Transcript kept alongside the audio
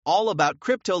all about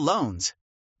crypto loans.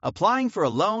 Applying for a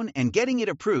loan and getting it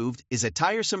approved is a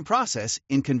tiresome process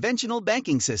in conventional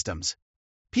banking systems.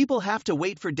 People have to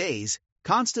wait for days,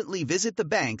 constantly visit the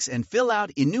banks and fill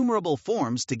out innumerable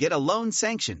forms to get a loan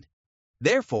sanctioned.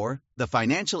 Therefore, the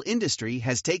financial industry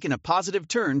has taken a positive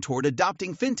turn toward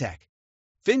adopting fintech.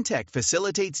 Fintech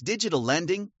facilitates digital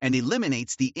lending and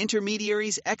eliminates the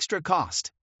intermediary's extra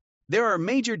cost. There are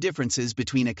major differences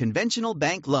between a conventional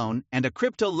bank loan and a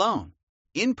crypto loan.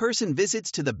 In-person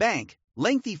visits to the bank,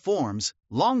 lengthy forms,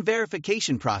 long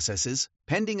verification processes,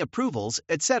 pending approvals,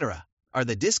 etc., are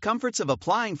the discomforts of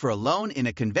applying for a loan in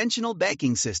a conventional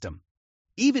banking system.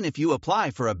 Even if you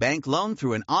apply for a bank loan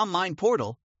through an online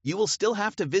portal, you will still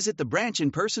have to visit the branch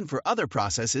in person for other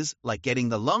processes like getting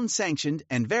the loan sanctioned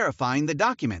and verifying the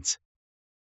documents.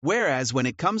 Whereas when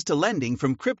it comes to lending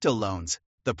from crypto loans,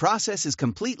 the process is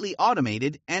completely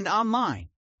automated and online.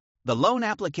 The loan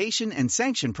application and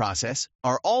sanction process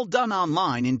are all done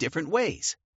online in different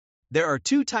ways. There are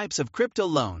two types of crypto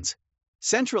loans: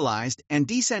 centralized and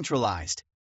decentralized.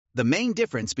 The main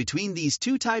difference between these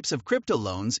two types of crypto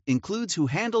loans includes who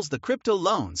handles the crypto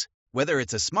loans, whether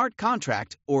it's a smart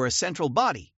contract or a central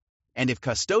body, and if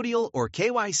custodial or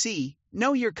KYC,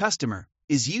 know your customer,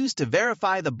 is used to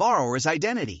verify the borrower's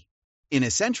identity. In a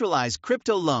centralized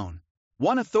crypto loan,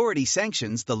 one authority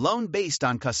sanctions the loan based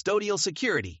on custodial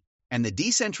security, and the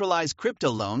decentralized crypto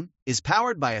loan is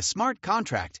powered by a smart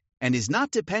contract and is not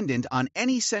dependent on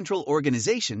any central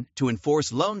organization to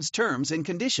enforce loans' terms and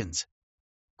conditions.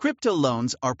 Crypto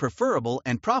loans are preferable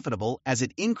and profitable as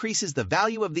it increases the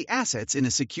value of the assets in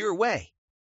a secure way.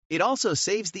 It also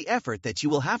saves the effort that you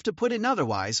will have to put in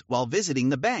otherwise while visiting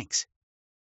the banks.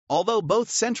 Although both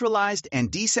centralized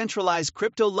and decentralized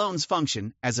crypto loans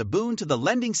function as a boon to the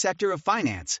lending sector of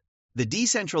finance, the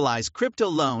decentralized crypto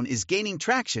loan is gaining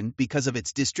traction because of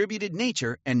its distributed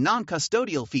nature and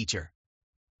non-custodial feature.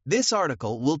 This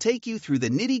article will take you through the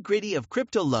nitty-gritty of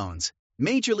crypto loans,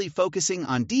 majorly focusing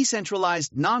on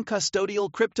decentralized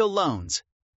non-custodial crypto loans.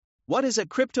 What is a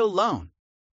crypto loan?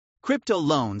 Crypto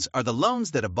loans are the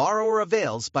loans that a borrower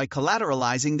avails by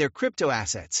collateralizing their crypto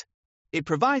assets. It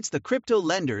provides the crypto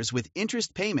lenders with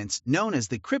interest payments known as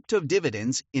the crypto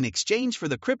dividends in exchange for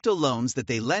the crypto loans that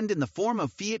they lend in the form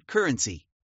of fiat currency.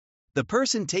 The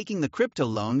person taking the crypto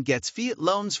loan gets fiat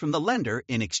loans from the lender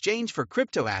in exchange for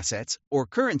crypto assets or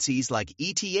currencies like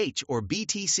ETH or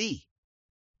BTC.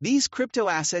 These crypto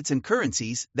assets and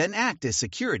currencies then act as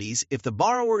securities if the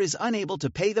borrower is unable to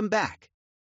pay them back.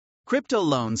 Crypto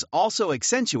loans also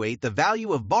accentuate the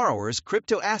value of borrowers'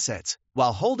 crypto assets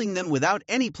while holding them without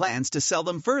any plans to sell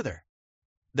them further.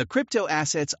 The crypto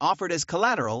assets offered as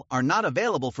collateral are not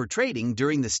available for trading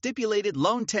during the stipulated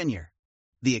loan tenure.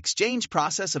 The exchange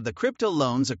process of the crypto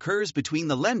loans occurs between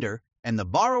the lender and the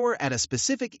borrower at a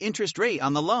specific interest rate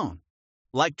on the loan.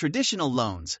 Like traditional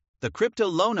loans, the crypto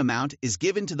loan amount is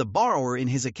given to the borrower in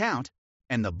his account,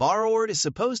 and the borrower is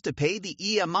supposed to pay the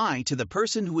EMI to the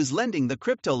person who is lending the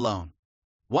crypto loan.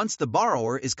 Once the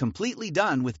borrower is completely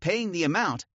done with paying the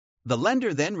amount, the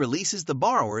lender then releases the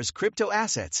borrower's crypto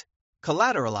assets,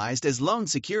 collateralized as loan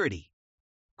security.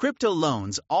 Crypto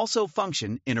loans also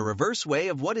function in a reverse way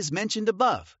of what is mentioned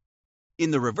above.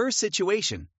 In the reverse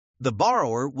situation, the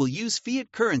borrower will use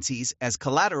fiat currencies as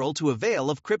collateral to avail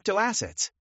of crypto assets.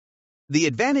 The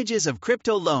advantages of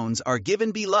crypto loans are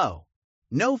given below.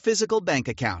 No physical bank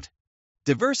account.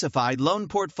 Diversified loan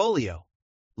portfolio.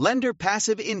 Lender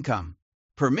passive income.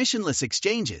 Permissionless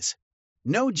exchanges.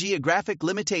 No geographic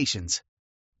limitations.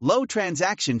 Low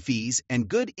transaction fees and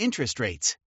good interest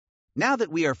rates. Now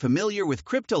that we are familiar with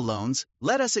crypto loans,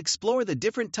 let us explore the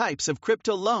different types of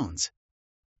crypto loans.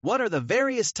 What are the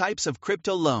various types of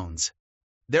crypto loans?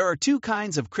 There are two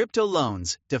kinds of crypto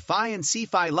loans, DeFi and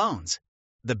CeFi loans.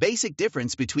 The basic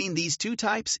difference between these two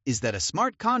types is that a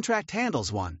smart contract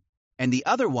handles one, and the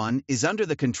other one is under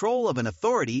the control of an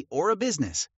authority or a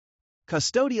business.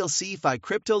 Custodial CeFi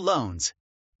crypto loans.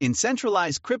 In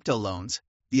centralized crypto loans,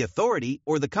 the authority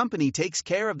or the company takes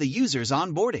care of the user's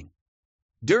onboarding.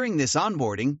 During this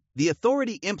onboarding, the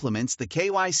authority implements the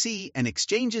KYC and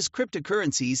exchanges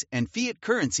cryptocurrencies and fiat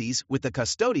currencies with the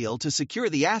custodial to secure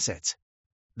the assets.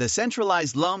 The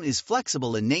centralized loan is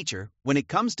flexible in nature when it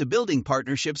comes to building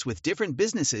partnerships with different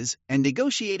businesses and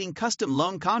negotiating custom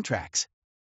loan contracts.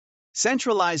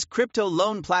 Centralized crypto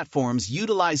loan platforms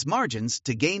utilize margins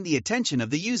to gain the attention of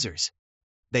the users.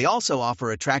 They also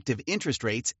offer attractive interest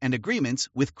rates and agreements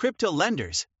with crypto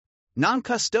lenders.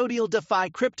 Non-custodial DeFi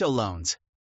crypto loans.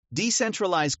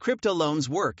 Decentralized crypto loans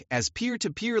work as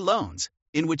peer-to-peer loans,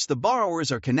 in which the borrowers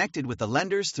are connected with the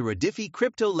lenders through a DeFi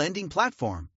crypto lending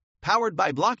platform, powered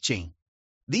by blockchain.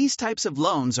 These types of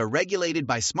loans are regulated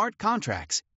by smart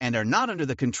contracts and are not under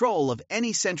the control of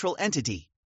any central entity.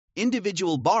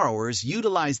 Individual borrowers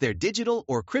utilize their digital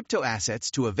or crypto assets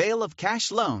to avail of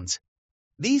cash loans.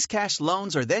 These cash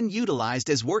loans are then utilized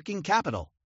as working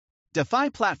capital.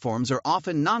 DeFi platforms are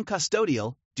often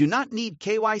non-custodial, do not need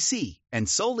KYC, and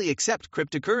solely accept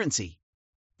cryptocurrency.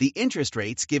 The interest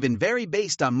rates given vary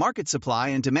based on market supply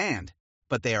and demand,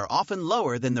 but they are often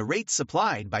lower than the rates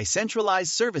supplied by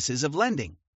centralized services of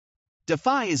lending.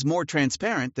 DeFi is more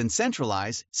transparent than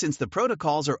centralized since the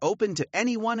protocols are open to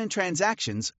anyone and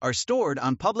transactions are stored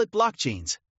on public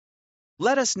blockchains.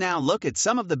 Let us now look at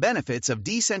some of the benefits of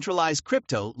decentralized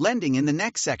crypto lending in the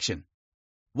next section.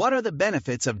 What are the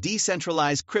benefits of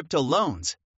decentralized crypto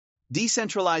loans?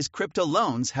 Decentralized crypto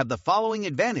loans have the following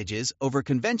advantages over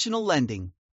conventional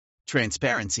lending.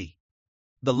 Transparency.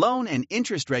 The loan and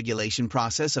interest regulation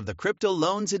process of the crypto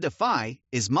loans in DeFi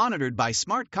is monitored by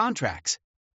smart contracts.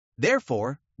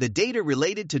 Therefore, the data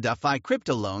related to DeFi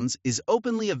crypto loans is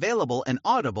openly available and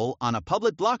audible on a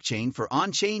public blockchain for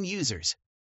on-chain users.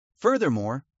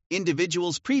 Furthermore,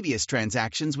 individuals' previous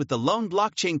transactions with the loan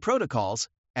blockchain protocols,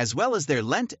 as well as their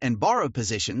lent and borrowed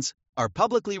positions, are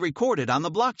publicly recorded on the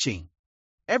blockchain.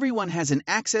 Everyone has an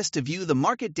access to view the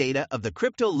market data of the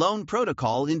crypto loan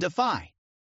protocol in DeFi.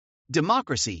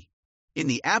 Democracy. In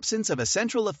the absence of a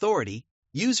central authority,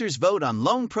 users vote on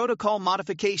loan protocol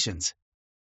modifications.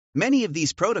 Many of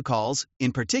these protocols,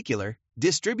 in particular,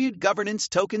 distribute governance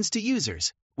tokens to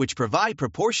users, which provide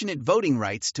proportionate voting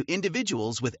rights to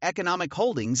individuals with economic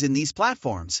holdings in these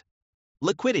platforms.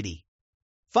 Liquidity.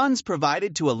 Funds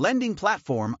provided to a lending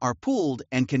platform are pooled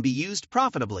and can be used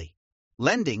profitably.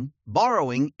 Lending,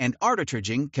 borrowing, and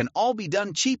arbitraging can all be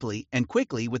done cheaply and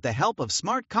quickly with the help of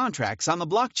smart contracts on the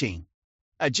blockchain.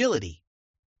 Agility.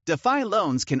 DeFi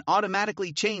loans can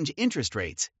automatically change interest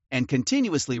rates and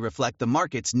continuously reflect the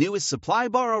market's newest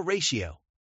supply-borrow ratio.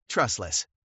 Trustless.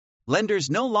 Lenders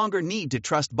no longer need to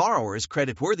trust borrowers'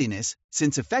 creditworthiness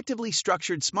since effectively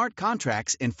structured smart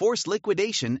contracts enforce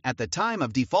liquidation at the time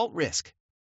of default risk.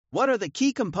 What are the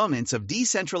key components of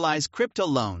decentralized crypto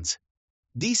loans?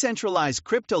 Decentralized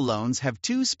crypto loans have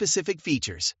two specific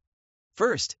features.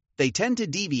 First, they tend to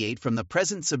deviate from the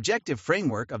present subjective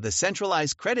framework of the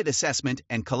centralized credit assessment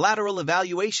and collateral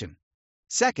evaluation.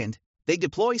 Second, they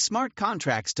deploy smart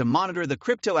contracts to monitor the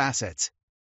crypto assets.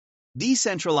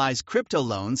 Decentralized crypto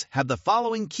loans have the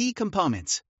following key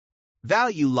components.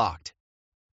 Value locked.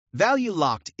 Value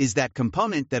locked is that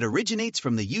component that originates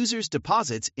from the user's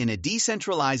deposits in a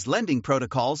decentralized lending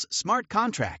protocol's smart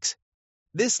contracts.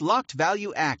 This locked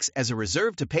value acts as a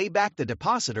reserve to pay back the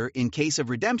depositor in case of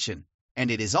redemption, and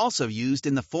it is also used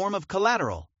in the form of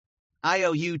collateral.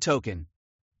 IOU token.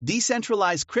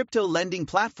 Decentralized crypto lending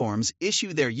platforms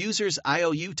issue their users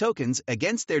IOU tokens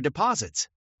against their deposits.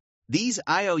 These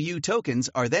IOU tokens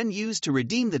are then used to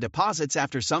redeem the deposits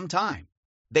after some time.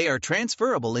 They are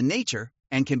transferable in nature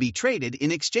and can be traded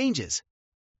in exchanges.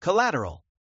 Collateral.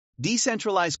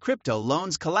 Decentralized crypto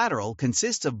loans collateral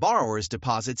consists of borrowers'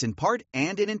 deposits in part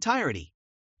and in entirety.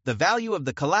 The value of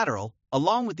the collateral,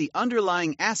 along with the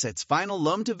underlying asset's final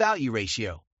loan-to-value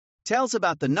ratio, tells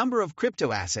about the number of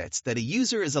crypto assets that a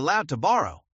user is allowed to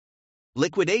borrow.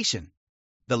 Liquidation.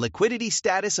 The liquidity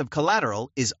status of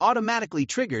collateral is automatically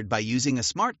triggered by using a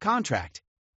smart contract.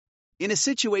 In a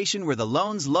situation where the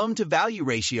loan's loan-to-value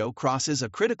ratio crosses a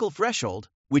critical threshold,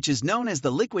 which is known as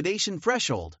the liquidation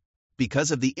threshold, because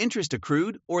of the interest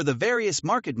accrued or the various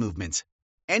market movements,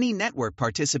 any network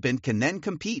participant can then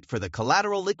compete for the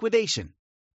collateral liquidation.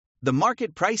 The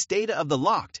market price data of the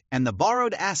locked and the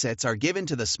borrowed assets are given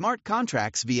to the smart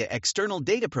contracts via external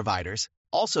data providers,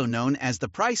 also known as the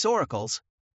price oracles.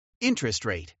 Interest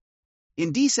rate.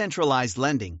 In decentralized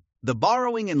lending, the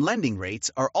borrowing and lending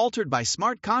rates are altered by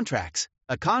smart contracts,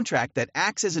 a contract that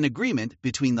acts as an agreement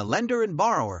between the lender and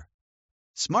borrower.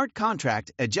 Smart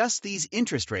contract adjusts these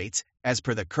interest rates as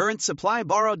per the current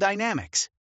supply-borrow dynamics.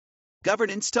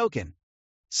 Governance token.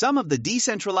 Some of the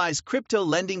decentralized crypto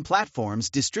lending platforms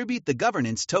distribute the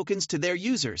governance tokens to their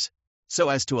users, so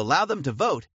as to allow them to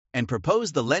vote and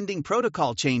propose the lending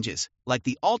protocol changes, like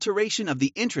the alteration of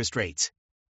the interest rates.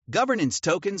 Governance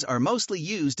tokens are mostly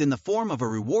used in the form of a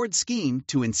reward scheme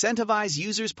to incentivize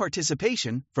users'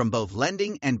 participation from both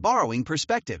lending and borrowing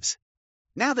perspectives.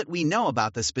 Now that we know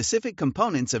about the specific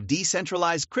components of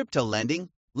decentralized crypto lending,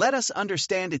 let us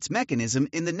understand its mechanism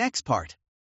in the next part.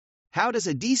 How does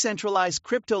a decentralized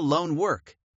crypto loan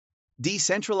work?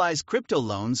 Decentralized crypto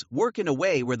loans work in a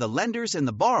way where the lenders and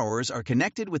the borrowers are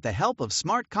connected with the help of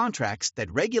smart contracts that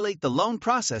regulate the loan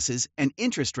processes and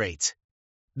interest rates.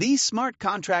 These smart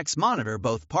contracts monitor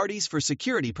both parties for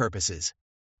security purposes.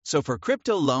 So for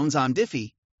crypto loans on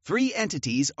DeFi, three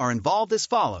entities are involved as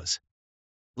follows.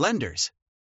 Lenders.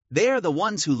 They are the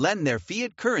ones who lend their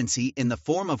fiat currency in the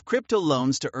form of crypto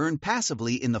loans to earn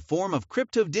passively in the form of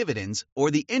crypto dividends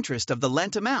or the interest of the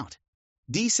lent amount.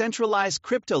 Decentralized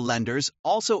crypto lenders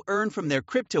also earn from their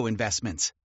crypto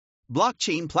investments.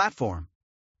 Blockchain platform.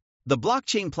 The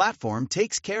blockchain platform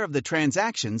takes care of the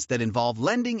transactions that involve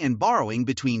lending and borrowing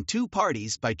between two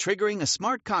parties by triggering a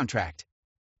smart contract.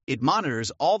 It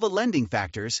monitors all the lending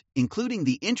factors, including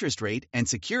the interest rate and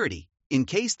security, in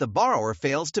case the borrower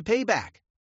fails to pay back.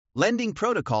 Lending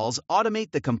protocols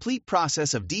automate the complete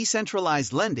process of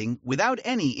decentralized lending without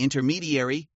any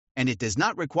intermediary, and it does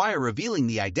not require revealing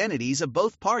the identities of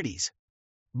both parties.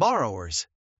 Borrowers.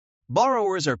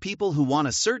 Borrowers are people who want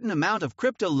a certain amount of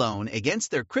crypto loan against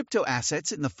their crypto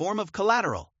assets in the form of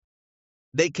collateral.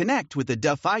 They connect with the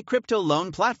DeFi crypto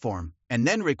loan platform and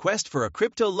then request for a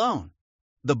crypto loan.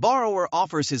 The borrower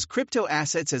offers his crypto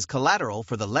assets as collateral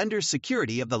for the lender's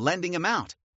security of the lending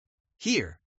amount.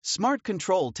 Here, smart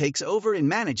control takes over in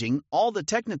managing all the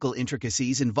technical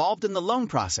intricacies involved in the loan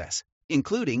process,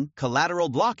 including collateral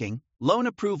blocking, loan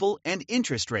approval, and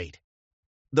interest rate.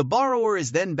 The borrower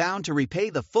is then bound to repay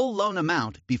the full loan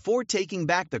amount before taking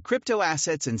back the crypto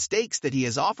assets and stakes that he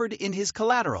has offered in his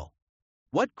collateral.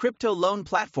 What crypto loan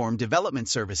platform development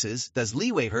services does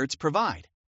LeewayHertz provide?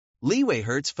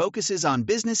 LeewayHertz focuses on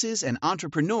businesses and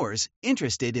entrepreneurs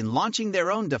interested in launching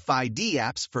their own DeFi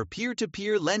dApps for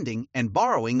peer-to-peer lending and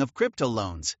borrowing of crypto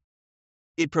loans.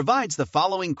 It provides the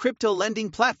following crypto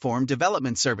lending platform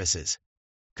development services.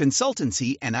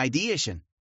 Consultancy and ideation.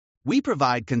 We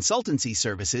provide consultancy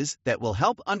services that will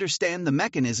help understand the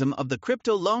mechanism of the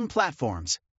crypto loan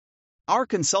platforms. Our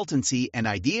consultancy and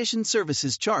ideation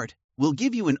services chart will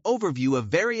give you an overview of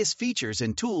various features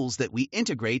and tools that we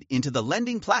integrate into the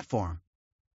lending platform.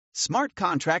 Smart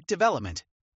contract development.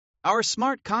 Our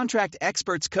smart contract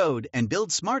experts code and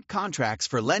build smart contracts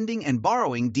for lending and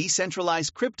borrowing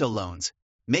decentralized crypto loans,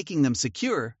 making them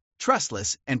secure,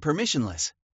 trustless, and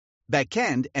permissionless.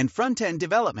 Backend and front-end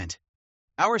development.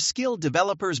 Our skilled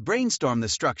developers brainstorm the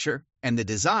structure and the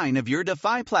design of your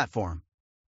DeFi platform.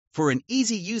 For an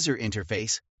easy user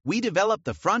interface, we develop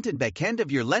the front and back end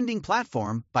of your lending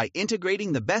platform by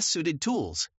integrating the best-suited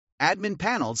tools, admin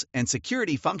panels, and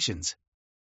security functions.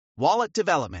 Wallet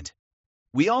development.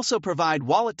 We also provide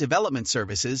wallet development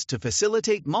services to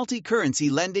facilitate multi-currency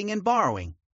lending and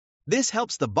borrowing. This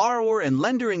helps the borrower and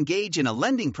lender engage in a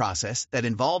lending process that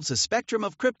involves a spectrum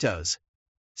of cryptos.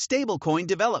 Stablecoin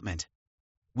development.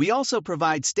 We also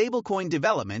provide stablecoin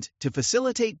development to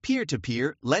facilitate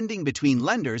peer-to-peer lending between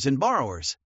lenders and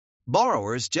borrowers.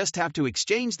 Borrowers just have to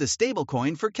exchange the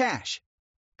stablecoin for cash.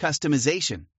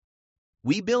 Customization.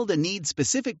 We build a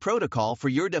need-specific protocol for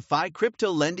your DeFi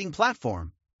crypto lending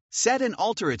platform. Set and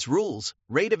alter its rules,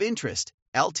 rate of interest,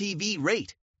 LTV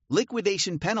rate,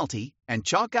 liquidation penalty, and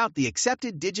chalk out the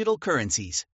accepted digital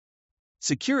currencies.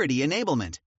 Security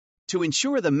enablement. To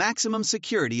ensure the maximum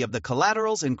security of the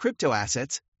collaterals and crypto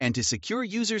assets, and to secure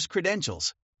users'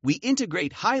 credentials, we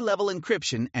integrate high-level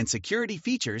encryption and security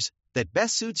features that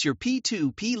best suits your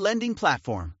P2P lending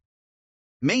platform.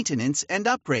 Maintenance and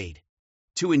upgrade.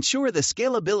 To ensure the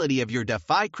scalability of your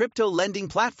DeFi crypto lending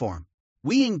platform,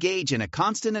 we engage in a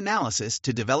constant analysis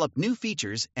to develop new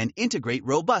features and integrate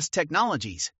robust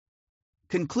technologies.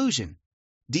 Conclusion.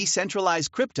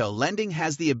 Decentralized crypto lending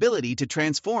has the ability to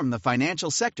transform the financial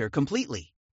sector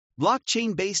completely.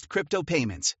 Blockchain-based crypto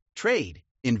payments, trade,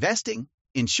 investing,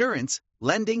 insurance,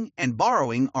 lending, and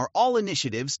borrowing are all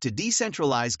initiatives to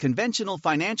decentralize conventional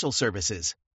financial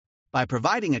services. By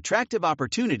providing attractive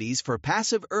opportunities for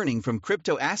passive earning from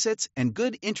crypto assets and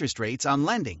good interest rates on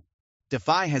lending,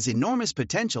 DeFi has enormous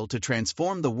potential to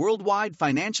transform the worldwide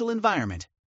financial environment.